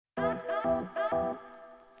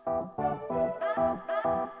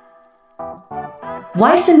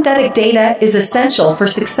Why synthetic data is essential for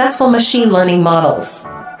successful machine learning models.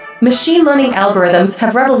 Machine learning algorithms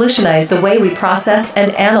have revolutionized the way we process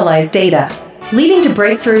and analyze data, leading to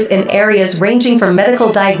breakthroughs in areas ranging from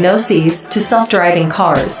medical diagnoses to self-driving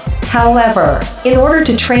cars. However, in order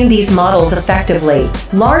to train these models effectively,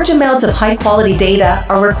 large amounts of high-quality data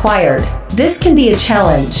are required. This can be a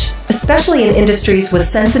challenge, especially in industries with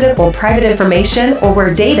sensitive or private information or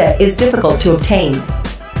where data is difficult to obtain.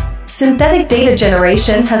 Synthetic data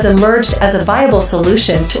generation has emerged as a viable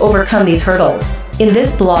solution to overcome these hurdles. In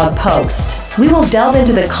this blog post, we will delve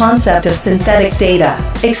into the concept of synthetic data,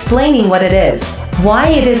 explaining what it is, why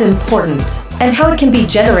it is important, and how it can be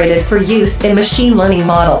generated for use in machine learning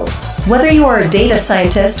models. Whether you are a data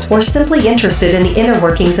scientist or simply interested in the inner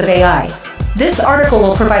workings of AI, this article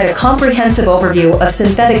will provide a comprehensive overview of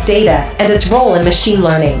synthetic data and its role in machine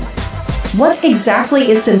learning. What exactly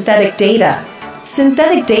is synthetic data?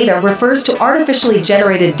 Synthetic data refers to artificially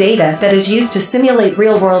generated data that is used to simulate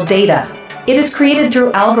real-world data. It is created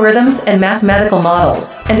through algorithms and mathematical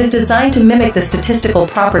models and is designed to mimic the statistical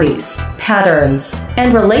properties, patterns,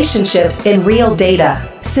 and relationships in real data.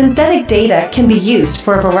 Synthetic data can be used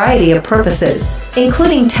for a variety of purposes,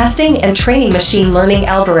 including testing and training machine learning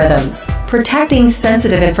algorithms, protecting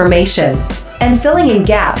sensitive information, and filling in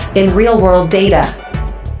gaps in real-world data.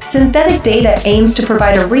 Synthetic data aims to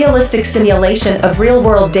provide a realistic simulation of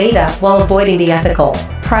real-world data while avoiding the ethical,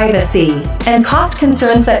 privacy, and cost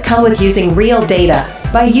concerns that come with using real data.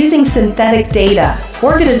 By using synthetic data,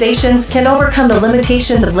 organizations can overcome the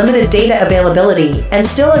limitations of limited data availability and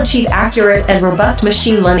still achieve accurate and robust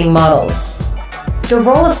machine learning models. The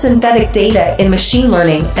role of synthetic data in machine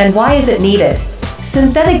learning and why is it needed?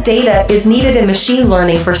 Synthetic data is needed in machine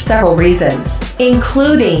learning for several reasons,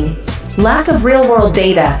 including lack of real-world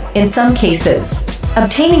data in some cases.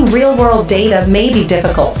 Obtaining real-world data may be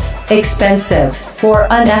difficult, expensive, or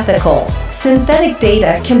unethical. Synthetic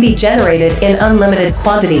data can be generated in unlimited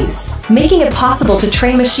quantities, making it possible to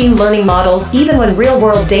train machine learning models even when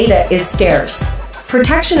real-world data is scarce.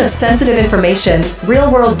 Protection of sensitive information.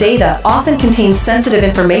 Real-world data often contains sensitive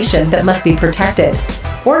information that must be protected.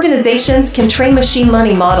 Organizations can train machine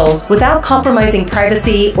learning models without compromising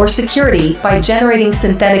privacy or security by generating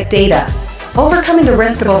synthetic data. Overcoming the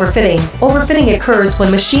risk of overfitting. Overfitting occurs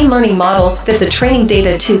when machine learning models fit the training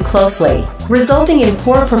data too closely, resulting in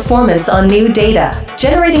poor performance on new data.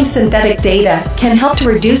 Generating synthetic data can help to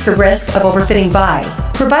reduce the risk of overfitting by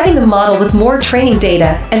providing the model with more training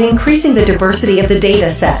data and increasing the diversity of the data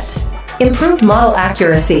set. Improved model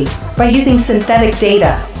accuracy. By using synthetic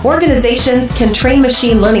data, organizations can train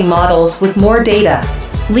machine learning models with more data,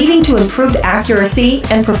 leading to improved accuracy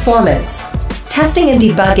and performance. Testing and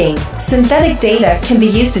debugging. Synthetic data can be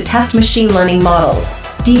used to test machine learning models,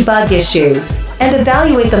 debug issues, and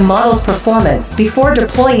evaluate the model's performance before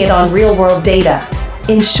deploying it on real-world data.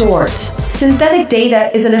 In short, synthetic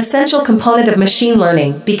data is an essential component of machine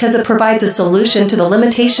learning because it provides a solution to the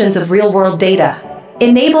limitations of real-world data,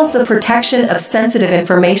 enables the protection of sensitive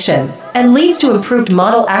information, and leads to improved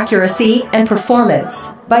model accuracy and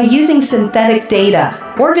performance. By using synthetic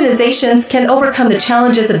data, organizations can overcome the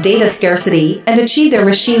challenges of data scarcity and achieve their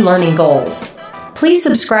machine learning goals. Please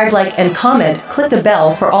subscribe, like, and comment. Click the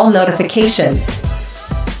bell for all notifications.